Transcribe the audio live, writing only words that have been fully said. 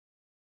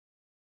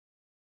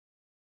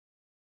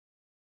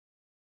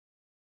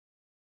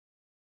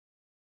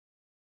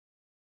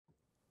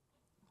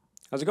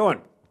How's it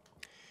going?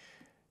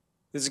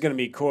 This is going to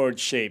be chord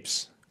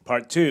shapes,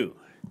 part 2.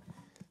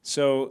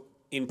 So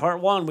in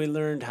part 1, we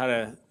learned how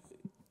to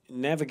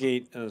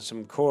navigate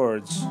some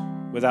chords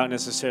without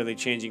necessarily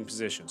changing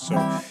positions.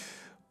 So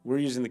we're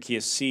using the key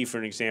of C for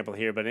an example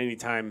here, but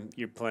anytime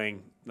you're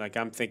playing, like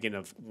I'm thinking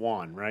of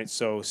 1, right?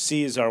 So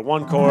C is our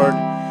 1 chord,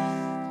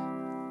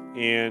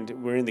 and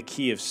we're in the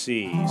key of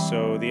C.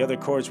 So the other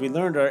chords we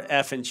learned are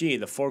F and G,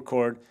 the 4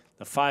 chord,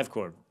 the 5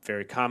 chord,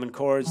 very common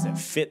chords that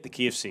fit the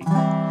key of C.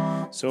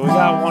 So we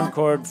got 1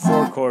 chord,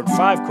 4 chord,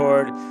 5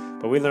 chord,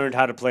 but we learned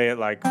how to play it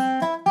like.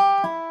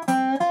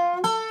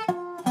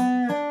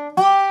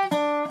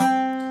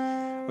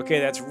 Okay,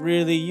 that's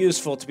really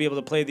useful to be able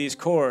to play these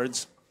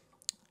chords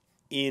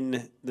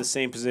in the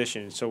same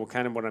position. So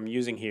kind of what I'm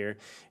using here,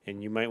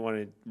 and you might want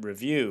to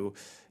review,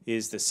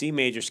 is the C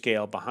major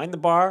scale behind the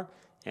bar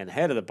and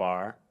head of the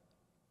bar.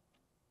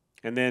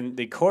 And then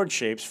the chord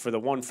shapes for the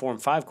 1, 4,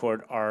 and 5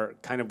 chord are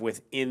kind of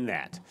within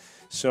that.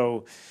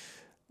 So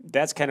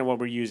that's kind of what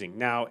we're using.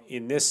 Now,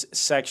 in this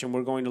section,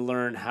 we're going to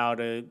learn how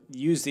to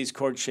use these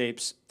chord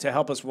shapes to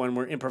help us when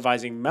we're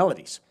improvising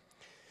melodies.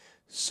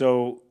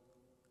 So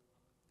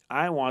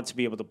I want to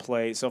be able to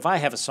play. So if I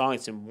have a song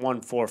that's in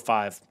 1, 4,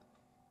 5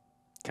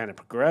 kind of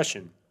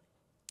progression,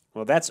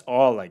 well, that's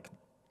all like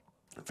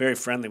very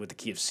friendly with the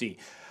key of C.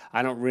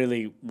 I don't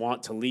really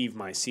want to leave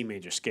my C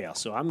major scale.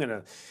 So I'm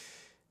going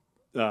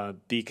to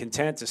be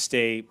content to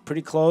stay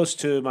pretty close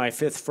to my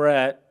 5th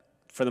fret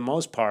for the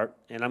most part,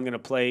 and I'm going to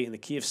play in the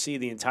key of C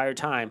the entire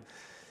time.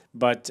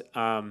 But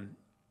I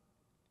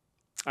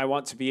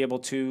want to be able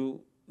to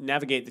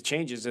navigate the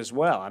changes as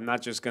well. I'm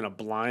not just going to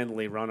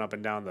blindly run up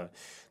and down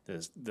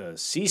the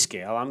C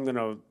scale. I'm going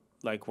to,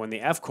 like when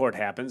the F chord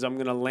happens, I'm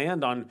going to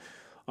land on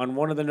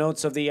one of the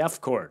notes of the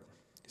F chord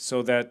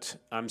so that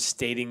I'm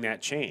stating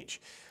that change.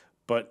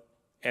 But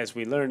as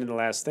we learned in the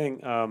last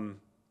thing,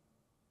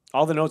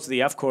 all the notes of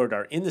the F chord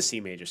are in the C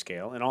major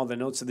scale, and all the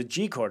notes of the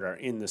G chord are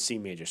in the C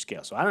major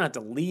scale. So I don't have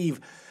to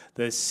leave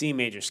the C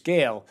major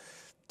scale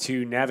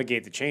to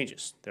navigate the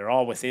changes. They're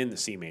all within the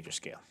C major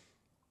scale.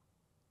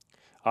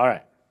 All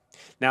right.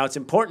 Now, it's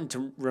important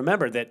to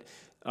remember that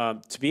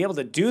to be able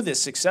to do this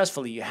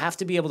successfully, you have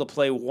to be able to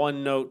play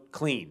one note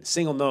clean,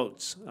 single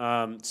notes.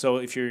 So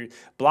if your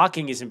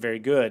blocking isn't very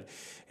good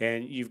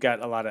and you've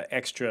got a lot of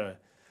extra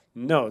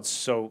notes,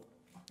 so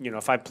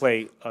if I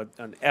play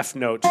an F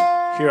note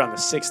here on the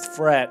 6th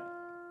fret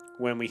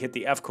when we hit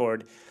the F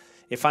chord,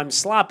 if I'm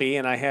sloppy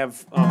and I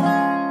have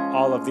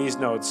all of these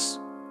notes,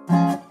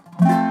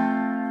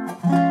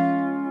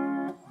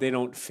 they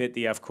don't fit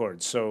the F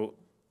chord. So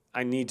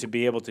I need to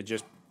be able to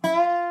just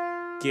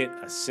get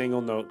a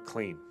single note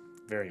clean.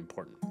 Very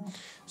important.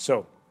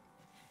 So,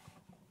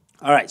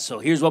 all right, so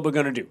here's what we're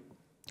going to do.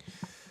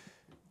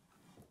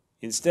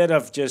 Instead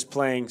of just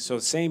playing, so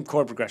same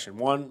chord progression,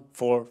 1,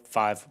 4,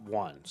 5,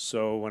 1.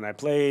 So when I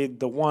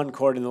played the 1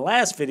 chord in the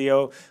last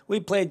video,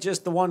 we played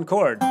just the 1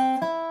 chord. Now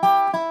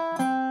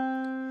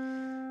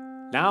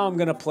I'm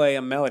going to play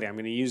a melody. I'm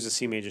going to use the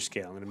C major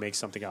scale. I'm going to make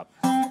something up.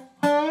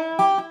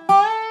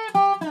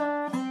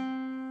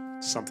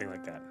 Something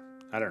like that.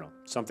 I don't know.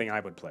 Something I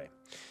would play.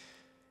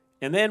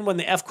 And then when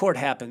the F chord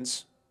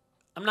happens,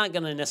 I'm not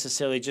going to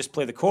necessarily just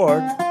play the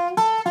chord.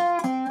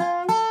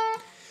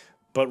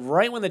 But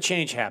right when the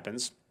change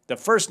happens, the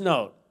first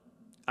note,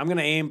 I'm going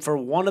to aim for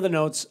one of the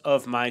notes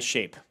of my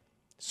shape.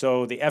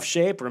 So the F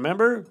shape,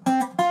 remember,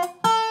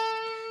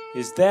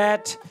 is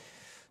that.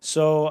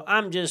 So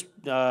I'm just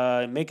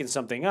making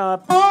something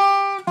up.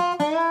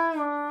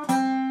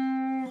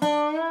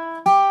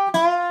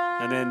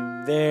 And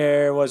then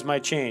there was my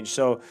change.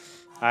 So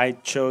I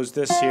chose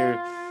this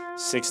here,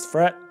 6th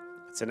fret.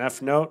 It's an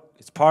F note.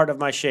 It's part of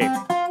my shape.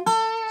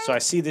 So I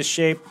see this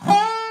shape,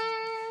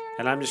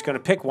 and I'm just going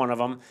to pick one of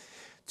them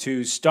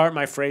to start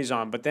my phrase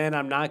on, but then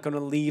I'm not going to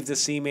leave the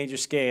C major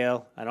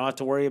scale. I don't have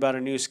to worry about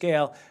a new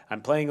scale. I'm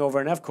playing over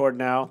an F chord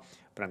now,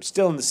 but I'm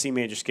still in the C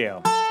major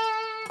scale.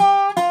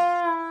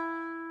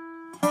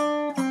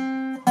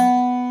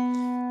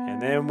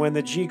 And then when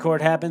the G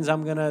chord happens,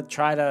 I'm going to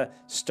try to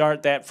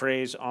start that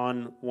phrase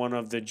on one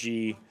of the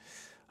G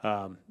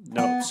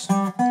notes,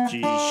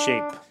 G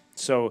shape.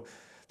 So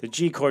the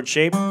G chord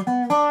shape, you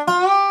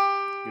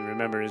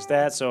remember, is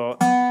that. So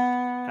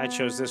I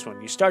chose this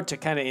one. You start to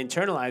kind of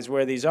internalize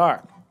where these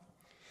are.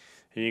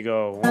 And you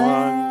go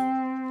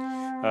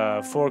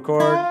 1, 4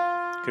 chord,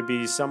 could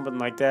be something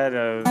like that.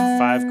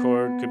 5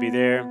 chord could be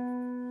there.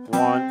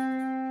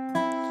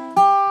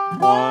 1,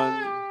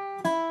 1.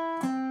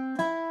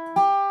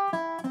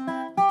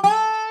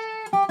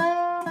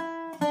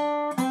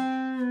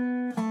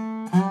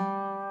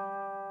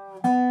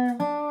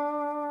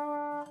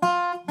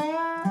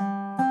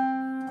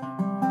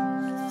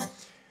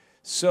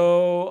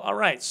 So, all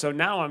right, so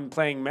now I'm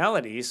playing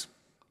melodies,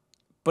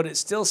 but it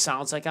still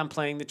sounds like I'm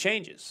playing the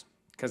changes,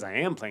 because I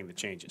am playing the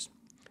changes.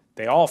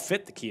 They all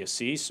fit the key of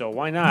C, so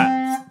why not?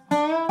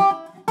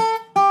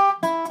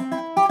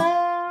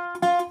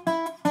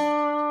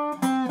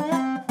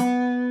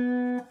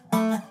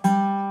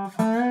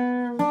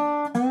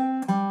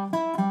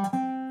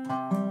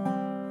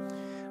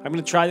 I'm I'm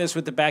going to try this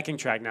with the backing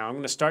track now. I'm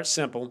going to start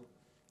simple.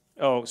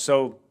 Oh,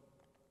 so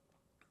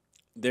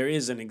there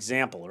is an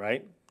example,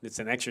 right? It's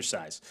an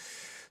exercise.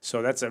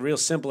 So that's a real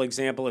simple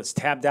example. It's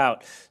tabbed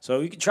out.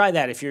 So you can try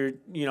that if you're,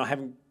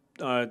 having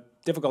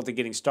difficulty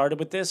getting started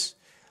with this.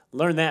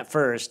 Learn that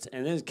first,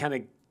 and then kind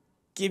of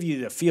give you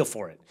the feel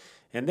for it.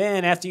 And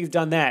then after you've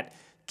done that,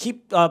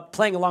 keep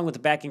playing along with the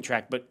backing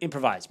track, but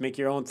improvise. Make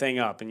your own thing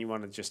up, and you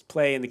want to just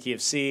play in the key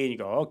of C, and you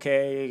go,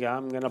 okay,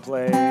 I'm going to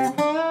play.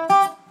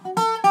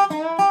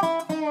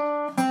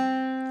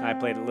 I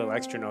played a little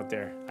extra note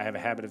there. I have a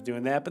habit of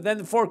doing that, but then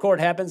the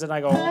 4-chord happens, and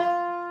I go,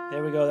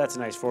 there we go, that's a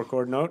nice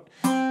 4-chord note.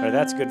 Or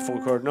that's a good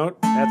 4-chord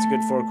note. That's a good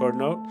 4-chord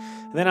note.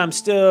 And then I'm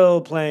still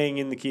playing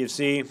in the key of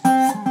C.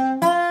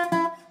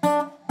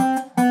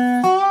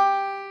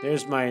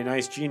 There's my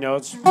nice G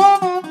notes. All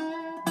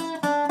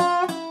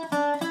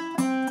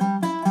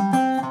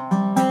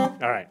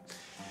right.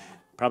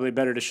 Probably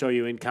better to show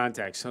you in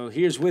context. So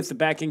here's with the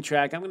backing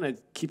track. I'm going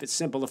to keep it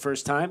simple the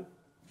first time.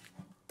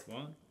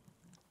 1,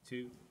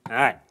 2. All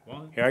right.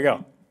 1, here I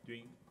go. 2,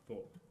 3, 4.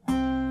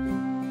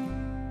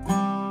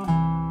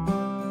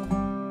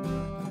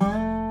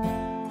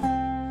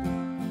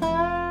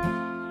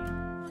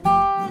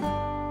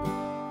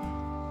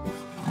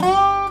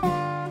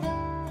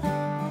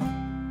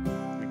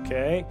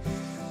 Okay,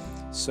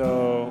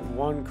 so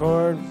 1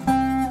 chord,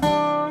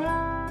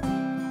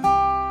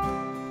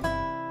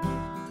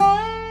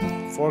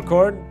 4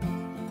 chord,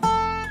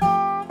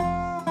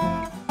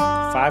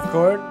 5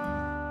 chord,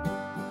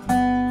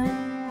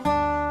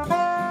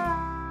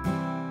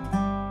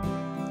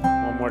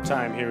 one more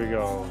time, here we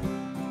go.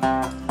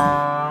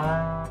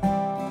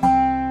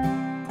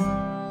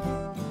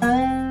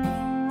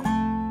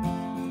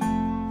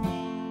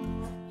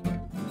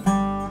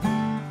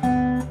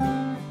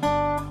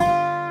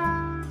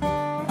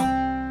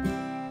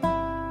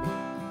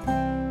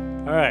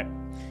 All right,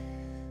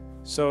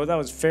 so that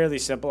was fairly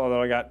simple,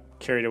 although I got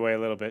carried away a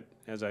little bit,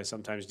 as I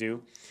sometimes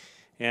do.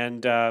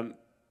 And so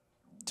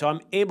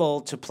I'm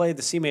able to play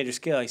the C major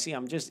scale. You see,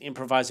 I'm just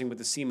improvising with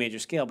the C major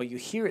scale, but you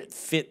hear it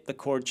fit the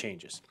chord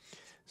changes.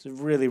 It's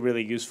really,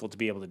 really useful to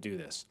be able to do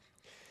this.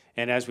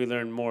 And as we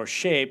learn more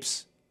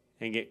shapes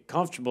and get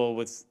comfortable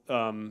with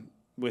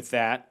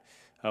that,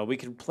 we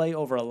can play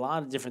over a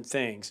lot of different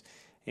things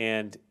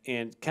and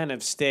kind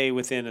of stay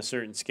within a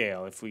certain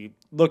scale. If we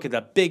look at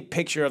the big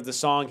picture of the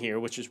song here,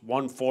 which is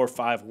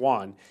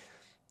 1-4-5-1,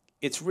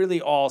 it's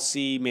really all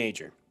C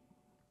major.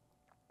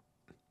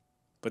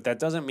 But that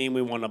doesn't mean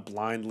we want to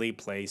blindly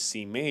play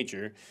C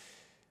major.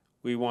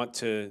 We want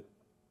to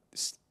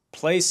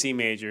play C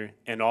major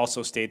and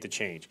also state the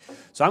change.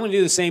 So I'm going to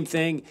do the same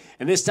thing,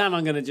 and this time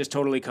I'm going to just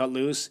totally cut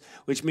loose,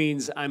 which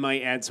means I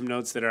might add some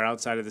notes that are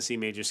outside of the C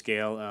major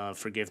scale.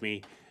 Forgive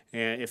me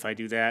if I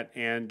do that.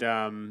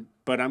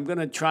 But I'm going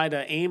to try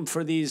to aim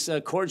for these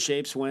chord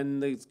shapes when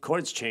the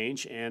chords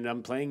change, and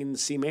I'm playing in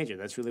C major.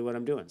 That's really what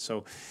I'm doing.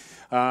 So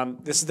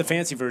this is the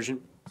fancy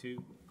version.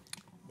 2,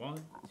 1,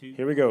 2.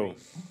 Here we go. 3,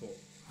 4.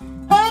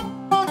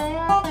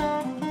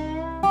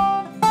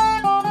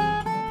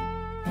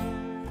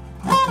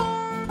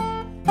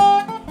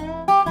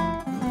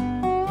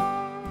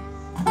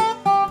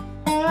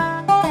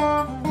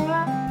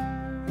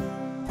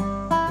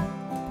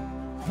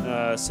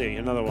 Let's see,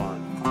 another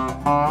one.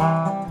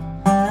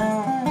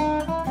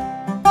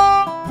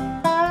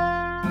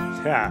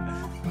 Yeah.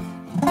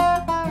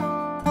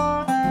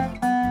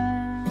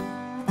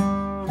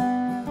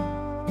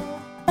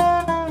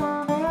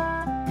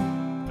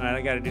 All right,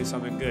 I got to do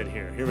something good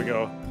here. Here we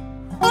go.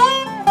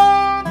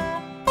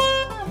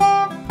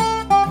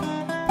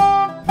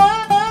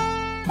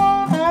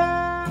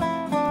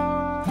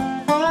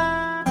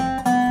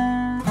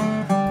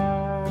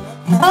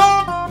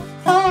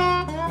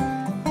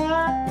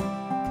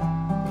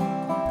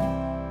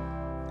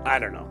 I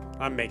don't know.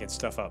 I'm making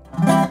stuff up.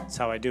 That's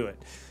how I do it.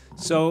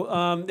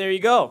 So there you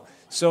go.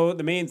 So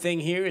the main thing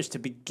here is to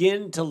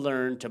begin to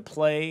learn to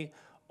play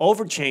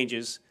over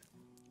changes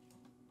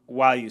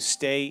while you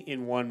stay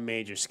in one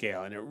major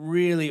scale. And it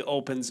really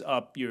opens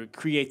up your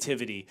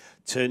creativity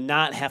to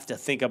not have to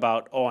think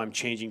about, oh, I'm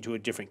changing to a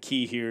different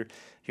key here.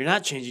 You're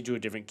not changing to a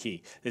different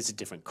key. It's a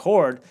different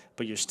chord,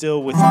 but you're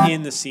still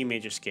within the C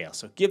major scale.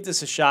 So give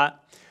this a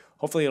shot.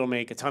 Hopefully it'll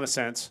make a ton of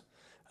sense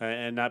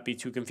and not be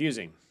too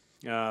confusing.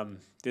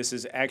 This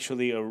is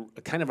actually a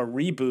kind of a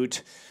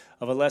reboot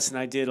of a lesson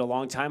I did a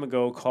long time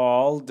ago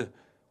called,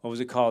 what was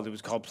it called? It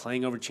was called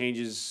Playing Over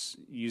Changes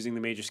Using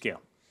the Major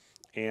Scale.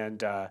 And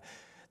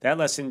that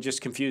lesson just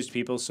confused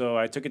people, so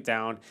I took it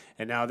down,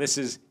 and now this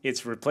is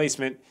its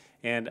replacement,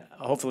 and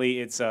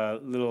hopefully it's a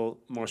little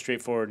more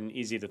straightforward and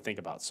easy to think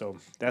about. So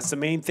that's the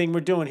main thing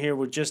we're doing here.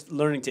 We're just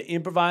learning to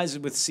improvise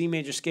with C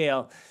major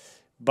scale,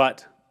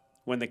 but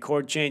when the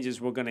chord changes,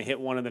 we're going to hit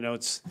one of the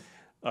notes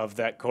of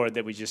that chord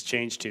that we just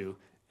changed to,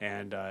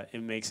 and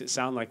it makes it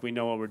sound like we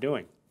know what we're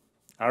doing.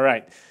 All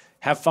right,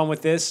 have fun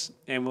with this,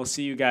 and we'll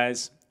see you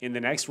guys in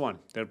the next one.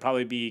 There'll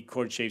probably be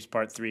chord shapes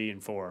part 3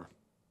 and 4,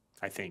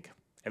 I think.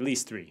 At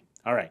least 3.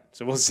 All right,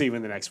 so we'll see you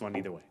in the next one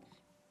either way.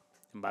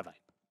 And bye-bye.